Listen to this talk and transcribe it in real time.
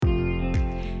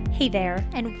Hey there,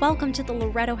 and welcome to the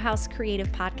Loretto House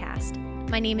Creative Podcast.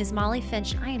 My name is Molly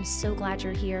Finch, and I am so glad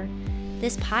you're here.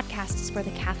 This podcast is for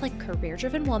the Catholic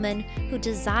career-driven woman who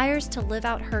desires to live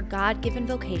out her God-given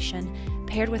vocation,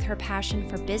 paired with her passion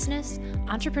for business,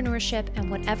 entrepreneurship,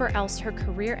 and whatever else her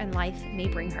career and life may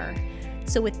bring her.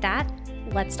 So with that,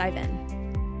 let's dive in.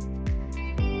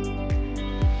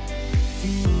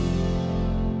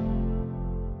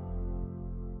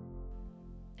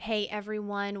 Hey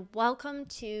everyone, welcome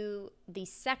to the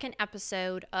second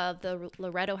episode of the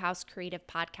Loretto House Creative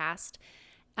Podcast.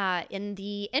 In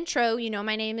the intro, you know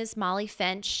my name is Molly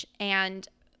Finch, and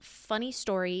funny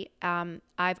story,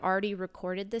 I've already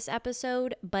recorded this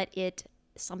episode, but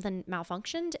something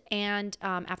malfunctioned, and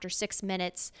after 6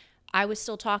 minutes, I was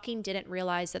still talking, didn't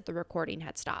realize that the recording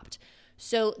had stopped.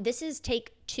 So this is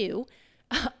take 2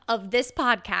 of this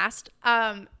podcast.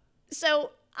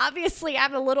 So obviously,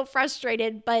 I'm a little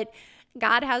frustrated, but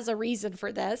God has a reason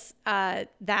for this,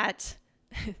 that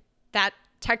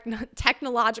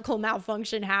technological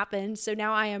malfunction happened. So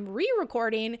now I am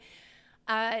re-recording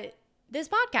this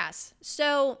podcast.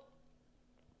 So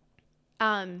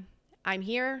I'm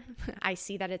here. I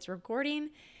see that it's recording.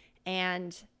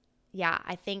 And yeah,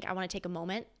 I think I want to take a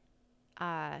moment.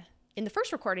 In the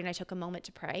first recording, I took a moment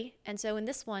to pray. And so in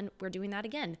this one, we're doing that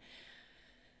again.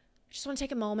 I just want to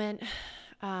take a moment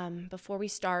before we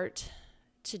start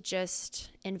to just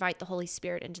invite the Holy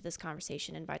Spirit into this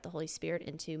conversation, invite the Holy Spirit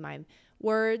into my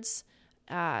words,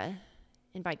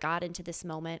 invite God into this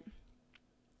moment.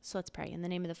 So let's pray. In the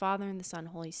name of the Father, and the Son,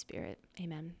 Holy Spirit.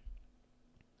 Amen.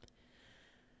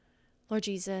 Lord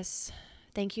Jesus,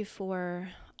 thank you for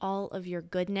all of your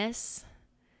goodness.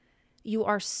 You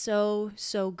are so,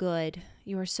 so good.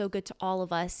 You are so good to all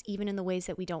of us, even in the ways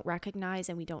that we don't recognize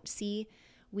and we don't see.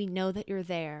 We know that you're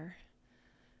there.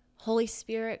 Holy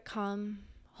Spirit, come.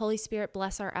 Holy Spirit,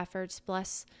 bless our efforts,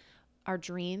 bless our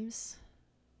dreams.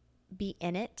 Be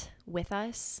in it with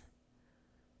us.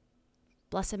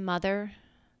 Blessed Mother,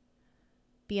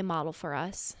 be a model for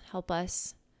us. Help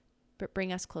us, but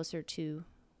bring us closer to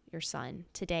your Son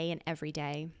today and every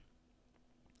day.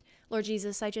 Lord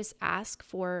Jesus, I just ask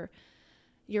for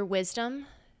your wisdom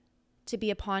to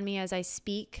be upon me as I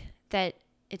speak, that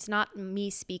it's not me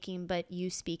speaking, but you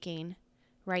speaking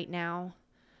right now.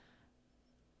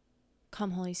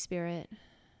 Come, Holy Spirit.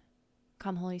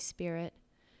 Come, Holy Spirit.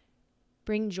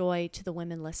 Bring joy to the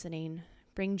women listening.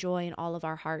 Bring joy in all of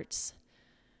our hearts.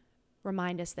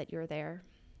 Remind us that you're there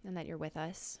and that you're with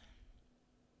us.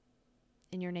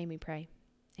 In your name we pray.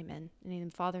 Amen. In the name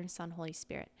of the Father, and Son, Holy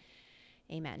Spirit.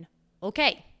 Amen.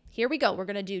 Okay, here we go. We're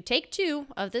going to do take 2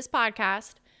 of this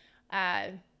podcast.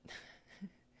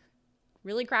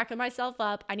 Really cracking myself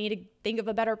up. I need to think of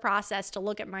a better process to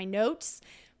look at my notes,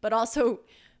 but also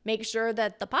make sure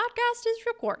that the podcast is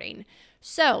recording.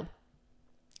 So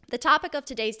the topic of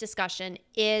today's discussion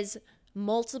is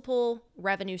multiple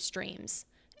revenue streams.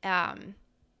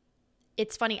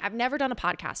 It's funny, I've never done a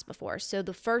podcast before. So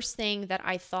the first thing that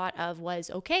I thought of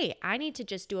was, okay, I need to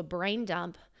just do a brain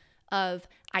dump of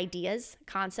ideas,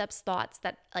 concepts, thoughts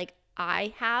that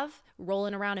I have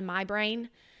rolling around in my brain.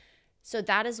 So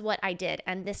that is what I did.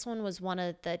 And this one was one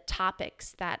of the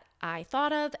topics that I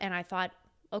thought of, and I thought,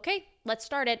 okay, let's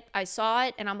start it. I saw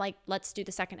it and I'm like, let's do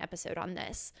the second episode on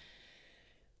this.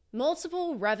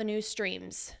 Multiple revenue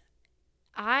streams.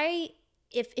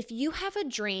 If you have a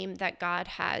dream that God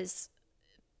has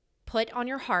put on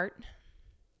your heart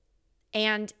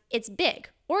and it's big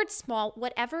or it's small,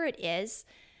 whatever it is,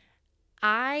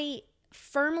 I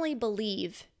firmly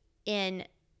believe in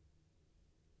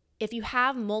if you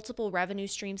have multiple revenue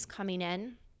streams coming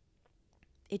in,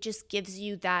 it just gives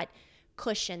you that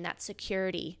cushion, that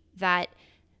security that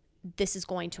this is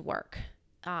going to work.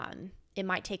 It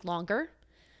might take longer,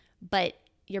 but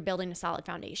you're building a solid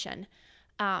foundation.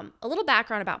 A little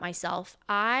background about myself.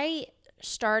 I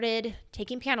started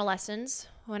taking piano lessons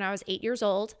when I was 8 years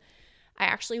old. I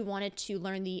actually wanted to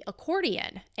learn the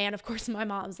accordion. And of course, my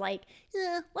mom's like,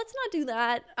 let's not do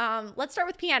that. Let's start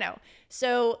with piano.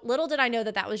 So little did I know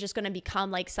that was just going to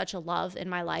become such a love in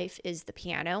my life, is the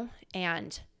piano.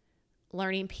 And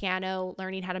learning piano,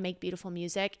 learning how to make beautiful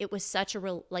music. It was such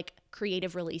a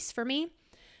creative release for me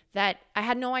that I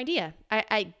had no idea.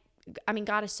 I mean,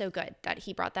 God is so good that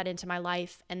he brought that into my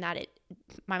life, and that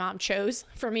my mom chose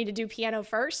for me to do piano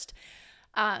first.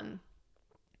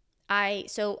 I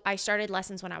started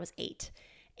lessons when I was 8.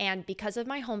 And because of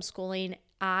my homeschooling,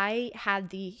 I had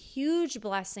the huge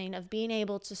blessing of being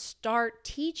able to start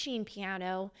teaching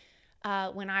piano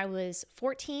when I was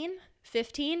 14,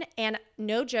 15. And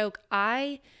no joke,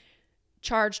 I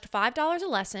charged $5 a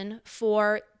lesson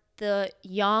for the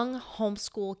young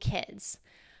homeschool kids.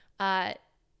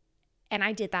 And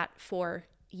I did that for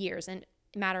years. And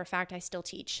matter of fact, I still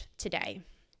teach today.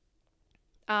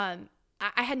 I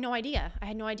had no idea. I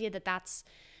had no idea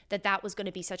that was going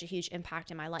to be such a huge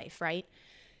impact in my life, right?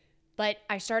 But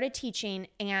I started teaching,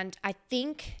 and I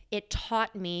think it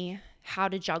taught me how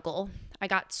to juggle. I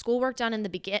got schoolwork done in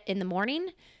the morning,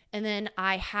 and then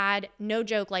I had, no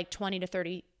joke, like 20 to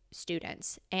 30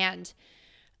 students. And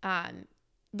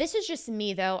this is just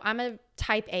me, though. I'm a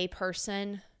type A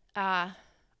person. I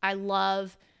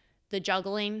love the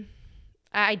juggling.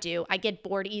 I do. I get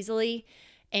bored easily.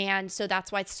 And so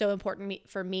that's why it's so important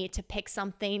for me to pick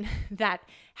something that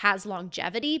has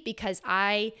longevity, because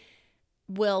I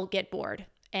will get bored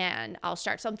and I'll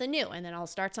start something new, and then I'll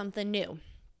start something new.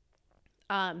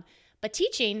 But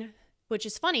teaching, which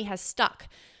is funny, has stuck.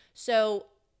 So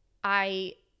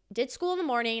I did school in the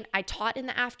morning, I taught in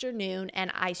the afternoon,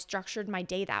 and I structured my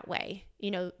day that way.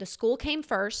 The school came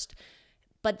first,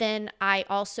 but then I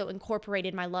also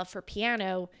incorporated my love for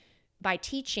piano by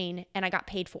teaching, and I got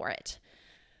paid for it.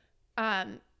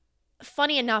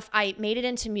 Funny enough, I made it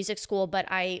into music school, but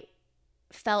I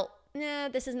felt,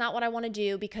 this is not what I want to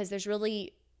do, because there's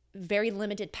really very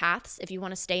limited paths if you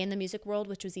want to stay in the music world,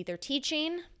 which was either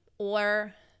teaching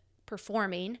or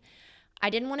performing. I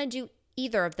didn't want to do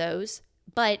either of those,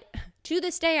 but to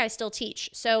this day, I still teach.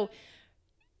 So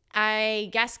I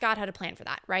guess God had a plan for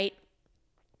that, right?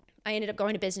 I ended up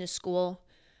going to business school.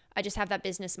 I just have that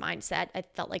business mindset. I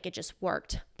felt like it just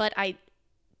worked. But I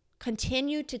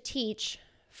continued to teach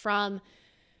from,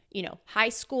 high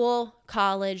school,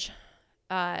 college,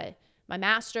 my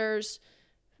master's,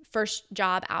 first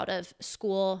job out of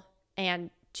school, and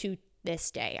to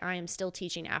this day, I am still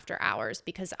teaching after hours,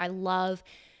 because I love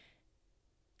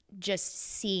just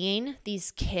seeing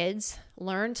these kids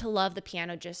learn to love the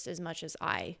piano just as much as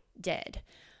I did.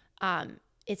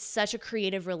 It's such a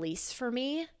creative release for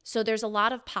me. So there's a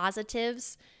lot of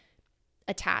positives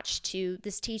attached to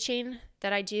this teaching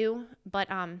that I do, but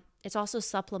it's also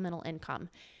supplemental income.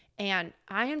 And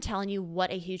I am telling you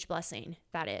what a huge blessing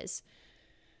that is.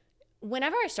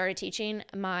 Whenever I started teaching,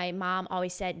 my mom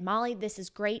always said, Molly, this is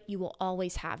great. You will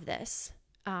always have this.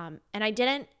 And I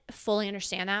didn't fully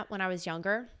understand that when I was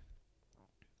younger,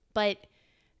 but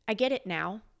I get it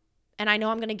now. And I know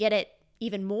I'm going to get it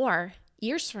even more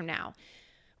years from now.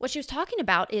 What she was talking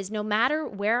about is, no matter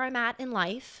where I'm at in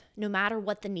life, no matter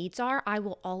what the needs are, I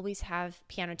will always have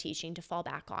piano teaching to fall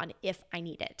back on if I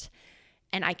need it.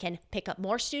 And I can pick up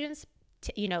more students,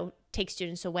 take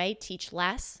students away, teach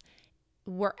less,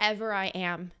 wherever I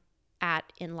am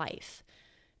at in life.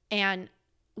 And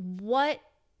what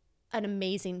an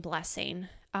amazing blessing.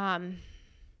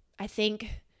 I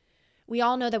think we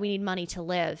all know that we need money to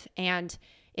live, and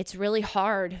it's really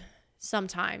hard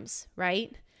sometimes,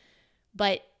 right?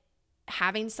 But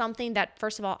having something that,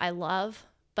 first of all, I love,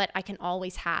 but I can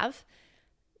always have,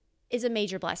 is a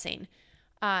major blessing.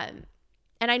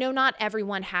 And I know not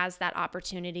everyone has that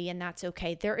opportunity, and that's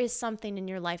okay. There is something in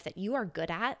your life that you are good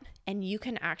at and you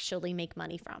can actually make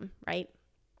money from, right?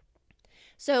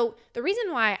 So the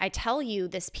reason why I tell you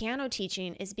this piano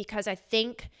teaching is because I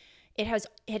think it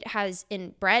has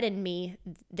inbred in me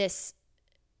this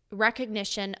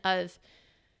recognition of,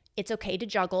 it's okay to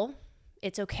juggle.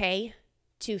 It's okay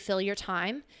to fill your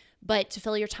time, but to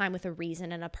fill your time with a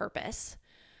reason and a purpose.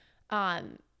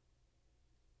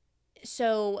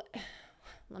 So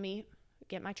let me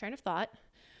get my train of thought.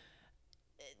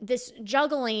 This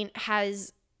juggling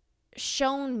has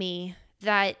shown me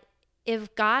that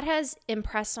if God has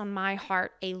impressed on my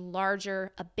heart a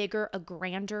larger, a bigger, a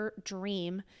grander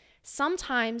dream,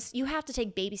 sometimes you have to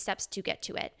take baby steps to get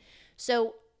to it.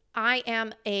 So I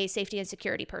am a safety and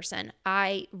security person.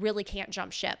 I really can't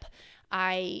jump ship.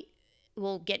 I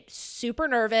will get super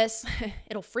nervous.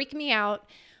 It'll freak me out,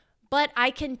 but I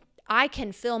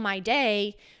can fill my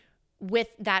day with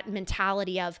that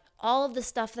mentality of, all of the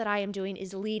stuff that I am doing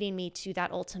is leading me to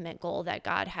that ultimate goal that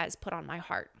God has put on my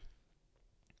heart.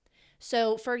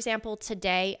 So, for example,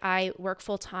 today I work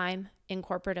full-time in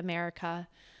corporate America.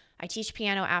 I teach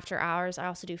piano after hours. I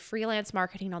also do freelance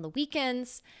marketing on the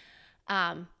weekends.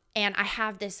 And I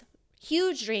have this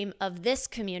huge dream of this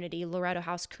community, Loretto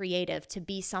House Creative, to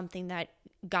be something that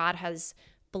God has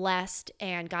blessed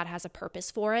and God has a purpose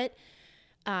for it.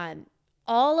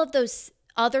 All of those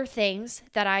other things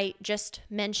that I just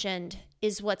mentioned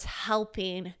is what's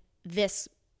helping this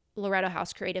Loretto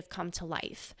House Creative come to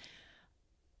life.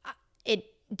 It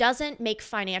doesn't make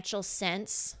financial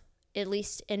sense, at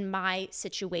least in my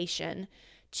situation,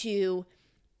 to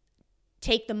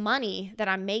take the money that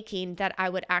I'm making that I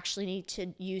would actually need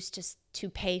to use to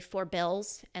pay for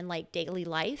bills and like daily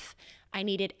life. I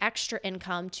needed extra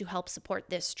income to help support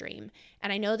this dream.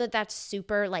 And I know that that's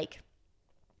super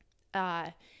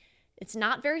it's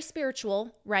not very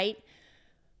spiritual, right?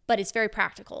 But it's very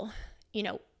practical.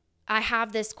 I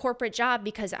have this corporate job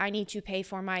because I need to pay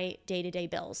for my day-to-day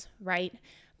bills, right?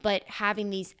 But having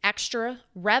these extra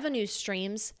revenue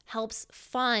streams helps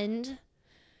fund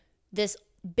this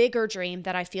bigger dream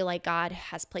that I feel like God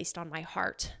has placed on my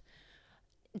heart.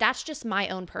 That's just my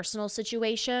own personal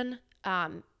situation.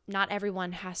 Not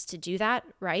everyone has to do that,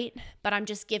 right? But I'm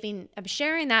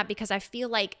sharing that because I feel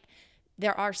like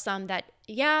there are some that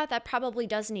probably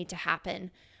does need to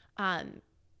happen.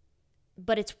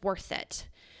 But it's worth it.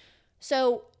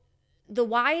 So the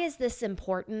why is this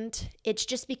important? It's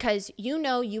just because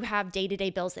you have day-to-day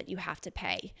bills that you have to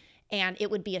pay. And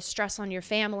it would be a stress on your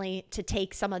family to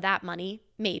take some of that money,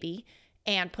 maybe,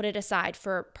 and put it aside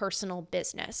for personal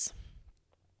business.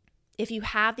 If you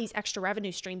have these extra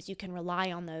revenue streams, you can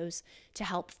rely on those to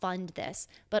help fund this.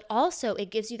 But also,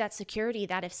 it gives you that security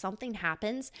that if something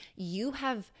happens, you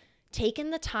have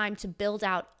taken the time to build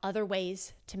out other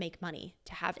ways to make money,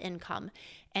 to have income.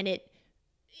 And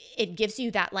it gives you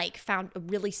that a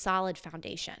really solid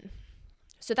foundation.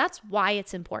 So that's why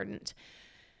it's important.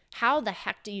 How the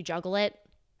heck do you juggle it?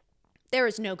 There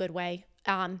is no good way.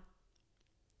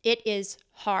 It is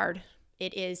hard.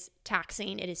 It is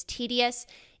taxing. It is tedious.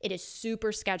 It is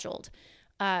super scheduled.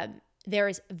 There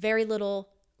is very little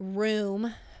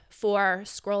room for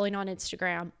scrolling on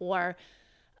Instagram or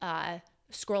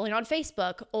scrolling on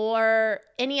Facebook or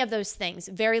any of those things.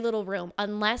 Very little room,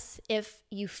 unless if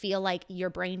you feel like your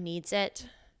brain needs it,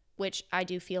 which I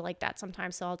do feel like that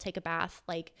sometimes. So I'll take a bath.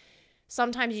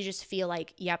 Sometimes you just feel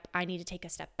like, yep, I need to take a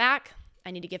step back.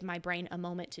 I need to give my brain a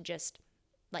moment to just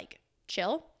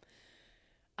chill.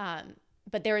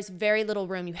 But there is very little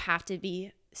room. You have to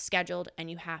be scheduled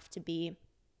and you have to be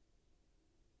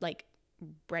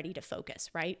ready to focus,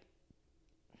 right?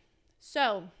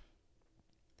 So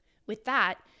with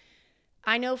that,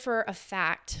 I know for a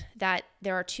fact that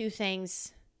there are two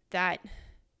things that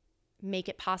make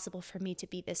it possible for me to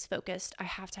be this focused. I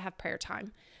have to have prayer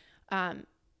time.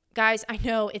 Guys, I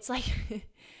know it's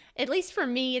at least for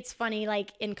me, it's funny,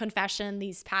 in confession,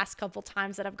 these past couple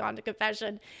times that I've gone to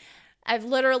confession, I've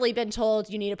literally been told,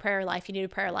 you need a prayer life, you need a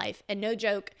prayer life. And no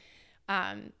joke,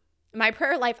 my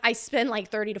prayer life, I spend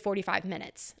 30 to 45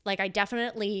 minutes. I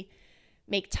definitely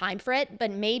make time for it,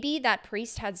 but maybe that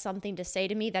priest had something to say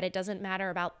to me that it doesn't matter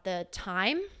about the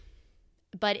time,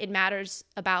 but it matters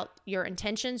about your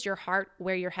intentions, your heart,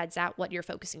 where your head's at, what you're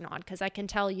focusing on. Because I can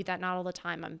tell you that not all the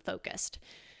time I'm focused.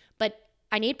 But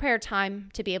I need prayer time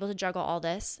to be able to juggle all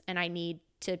this, and I need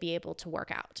to be able to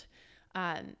work out.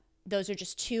 Those are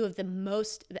just two of the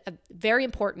most very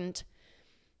important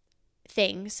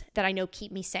things that I know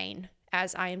keep me sane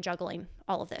as I am juggling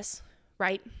all of this,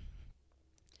 right?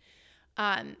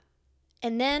 And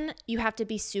then you have to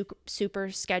be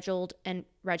super scheduled and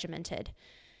regimented.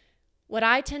 What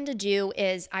I tend to do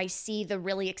is I see the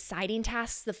really exciting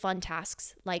tasks, the fun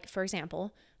tasks, for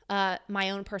example, my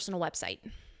own personal website.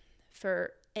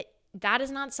 That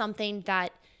is not something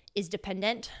that is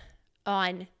dependent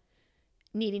on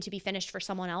needing to be finished for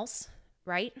someone else,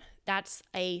 right? That's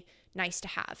a nice to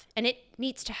have. And it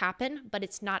needs to happen, but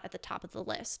it's not at the top of the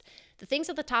list. The things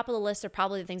at the top of the list are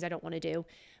probably the things I don't want to do,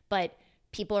 but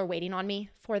people are waiting on me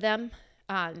for them.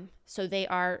 So they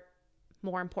are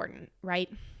more important, right?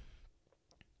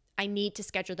 I need to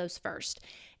schedule those first.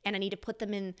 And I need to put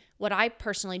them in. What I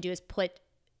personally do is put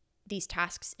these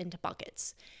tasks into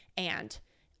buckets. And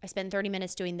I spend 30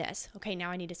 minutes doing this. Okay,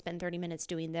 now I need to spend 30 minutes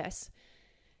doing this.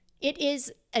 It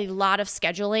is a lot of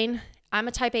scheduling. I'm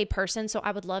a type A person, so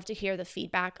I would love to hear the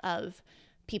feedback of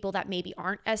people that maybe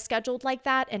aren't as scheduled like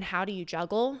that, and how do you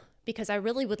juggle? Because I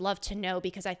really would love to know,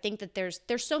 because I think that there's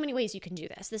so many ways you can do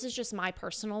this. This is just my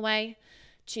personal way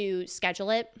to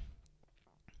schedule it.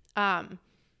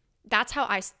 That's how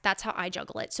I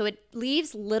juggle it. So it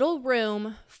leaves little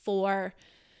room for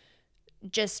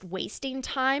just wasting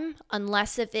time,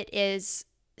 unless if it is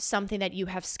something that you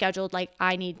have scheduled,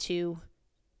 I need to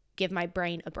give my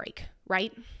brain a break,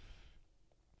 right?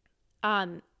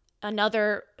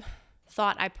 Another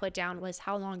thought I put down was,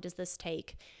 how long does this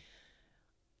take?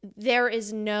 There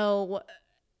is no,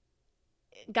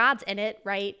 God's in it,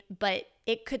 right? But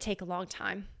it could take a long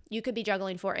time. You could be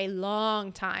juggling for a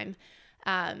long time.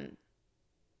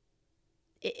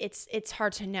 It's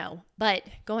hard to know. But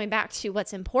going back to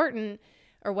what's important,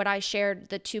 or what I shared,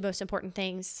 the two most important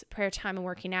things, prayer time and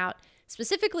working out,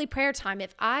 specifically prayer time.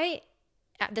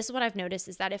 This is what I've noticed,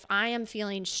 is that if I am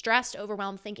feeling stressed,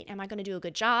 overwhelmed, thinking, am I going to do a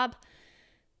good job?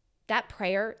 That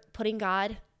prayer, putting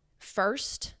God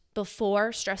first,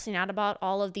 before stressing out about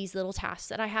all of these little tasks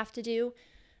that I have to do,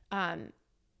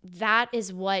 that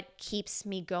is what keeps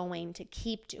me going to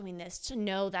keep doing this, to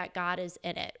know that God is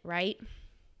in it, right?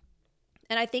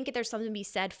 And I think there's something to be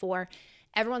said for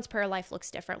everyone's prayer life looks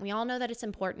different. We all know that it's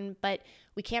important, but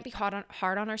we can't be hard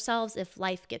on ourselves if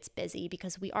life gets busy,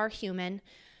 because we are human.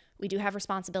 We do have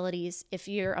responsibilities. If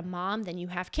you're a mom, then you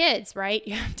have kids, right?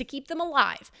 You have to keep them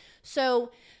alive.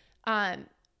 So the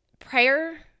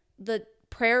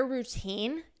prayer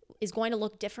routine is going to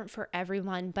look different for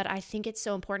everyone, but I think it's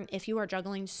so important. If you are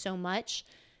juggling so much,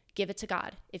 give it to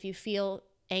God. If you feel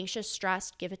anxious,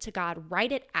 stressed, give it to God.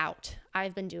 Write it out.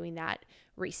 I've been doing that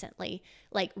recently,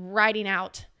 like writing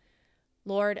out,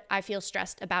 Lord, I feel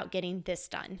stressed about getting this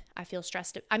done. I feel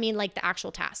stressed. Like the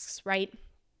actual tasks, right?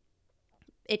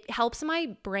 It helps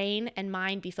my brain and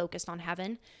mind be focused on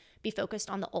heaven, be focused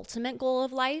on the ultimate goal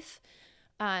of life,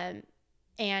 and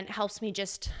helps me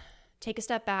just take a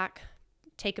step back,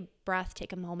 take a breath,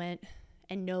 take a moment,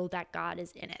 and know that God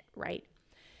is in it, right?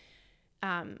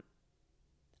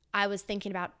 I was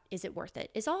thinking about, is it worth it?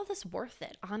 Is all this worth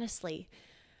it? Honestly,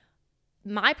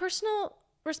 my personal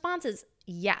response is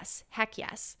yes. Heck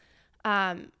yes.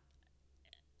 I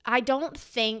don't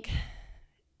think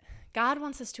God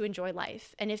wants us to enjoy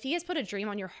life. And if he has put a dream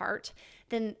on your heart,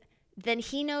 then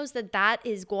he knows that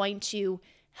is going to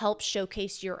help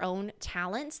showcase your own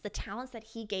talents, the talents that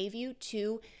he gave you,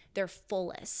 to their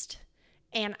fullest.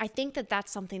 And I think that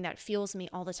that's something that fuels me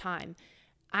all the time.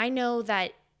 I know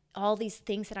that all these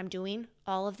things that I'm doing,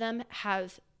 all of them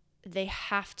have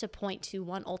to point to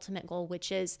one ultimate goal,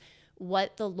 which is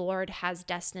what the Lord has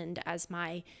destined as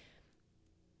my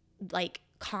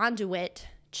conduit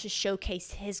to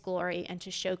showcase his glory and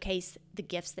to showcase the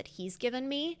gifts that he's given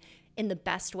me in the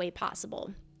best way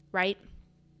possible, right?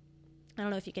 I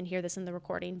don't know if you can hear this in the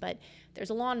recording, but there's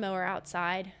a lawnmower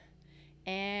outside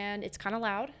and it's kind of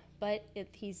loud, but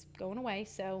he's going away.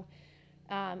 So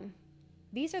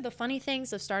these are the funny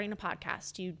things of starting a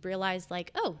podcast. You realize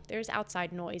oh, there's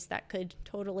outside noise that could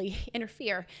totally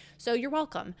interfere. So you're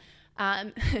welcome.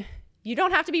 You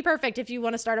don't have to be perfect if you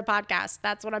want to start a podcast.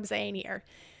 That's what I'm saying here.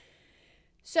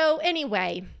 So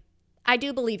anyway, I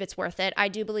do believe it's worth it. I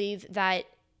do believe that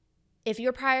if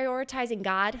you're prioritizing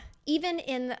God, even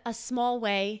in a small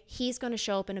way, he's going to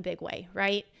show up in a big way,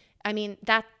 right?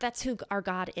 That's who our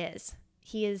God is.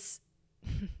 He is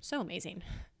so amazing,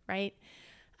 right?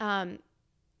 I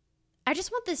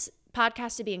just want this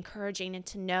podcast to be encouraging and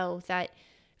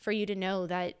for you to know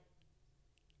that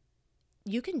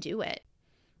you can do it.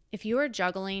 If you are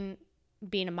juggling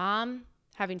being a mom,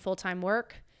 having full-time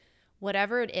work,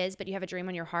 whatever it is, but you have a dream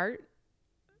on your heart,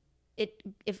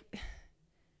 if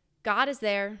God is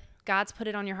there, God's put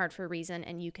it on your heart for a reason,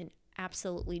 and you can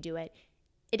absolutely do it.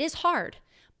 It is hard,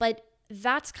 but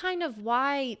that's kind of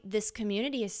why this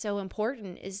community is so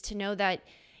important, is to know that,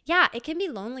 yeah, it can be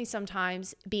lonely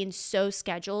sometimes being so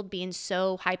scheduled, being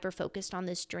so hyper-focused on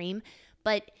this dream,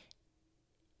 but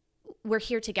we're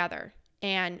here together.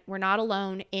 And we're not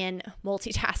alone in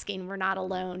multitasking. We're not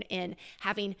alone in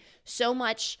having so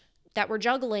much that we're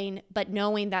juggling, but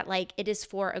knowing that it is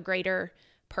for a greater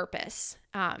purpose.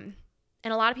 And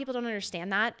a lot of people don't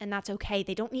understand that, and that's okay.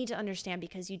 They don't need to understand,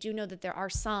 because you do know that there are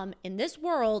some in this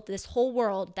world, this whole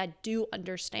world, that do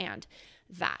understand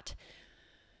that.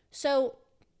 So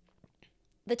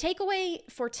the takeaway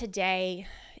for today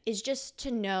is just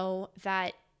to know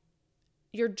that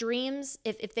your dreams,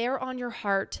 if they're on your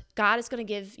heart, God is going to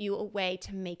give you a way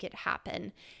to make it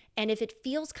happen. And if it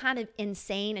feels kind of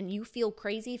insane and you feel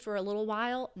crazy for a little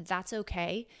while, that's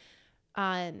okay.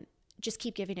 Just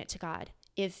keep giving it to God.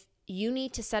 If you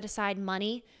need to set aside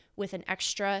money with an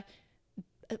extra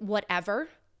whatever,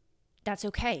 that's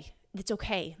okay. It's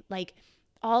okay.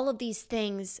 All of these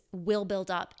things will build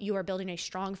up. You are building a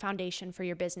strong foundation for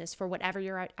your business, for whatever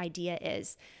your idea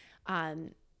is.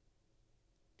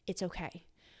 It's okay.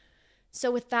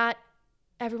 So with that,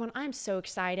 everyone, I'm so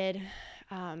excited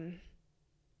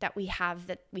that we have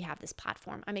this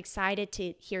platform. I'm excited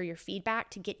to hear your feedback,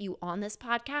 to get you on this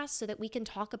podcast so that we can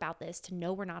talk about this, to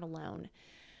know we're not alone.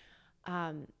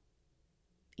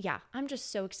 Yeah, I'm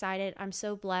just so excited. I'm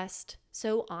so blessed,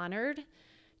 so honored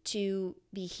to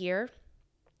be here.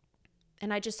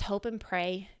 And I just hope and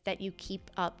pray that you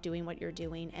keep up doing what you're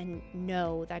doing and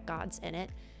know that God's in it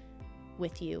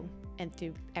with you and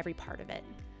through every part of it.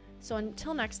 So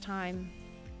until next time,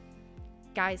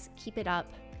 guys, keep it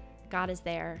up. God is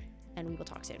there, and we will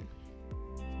talk soon.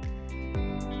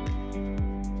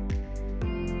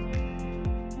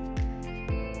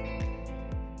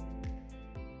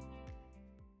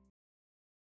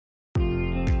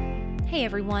 Hey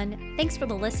everyone, thanks for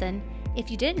the listen. If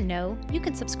you didn't know, you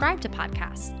can subscribe to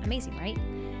podcasts. Amazing, right?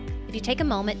 If you take a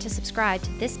moment to subscribe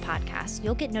to this podcast,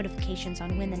 you'll get notifications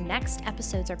on when the next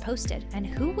episodes are posted, and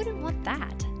who wouldn't want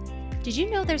that? Did you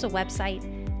know there's a website?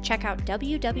 Check out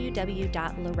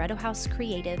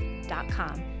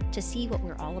www.lorettohousecreative.com to see what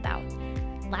we're all about.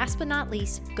 Last but not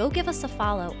least, go give us a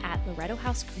follow at Loretto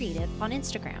House Creative on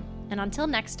Instagram. And until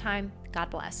next time, God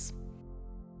bless.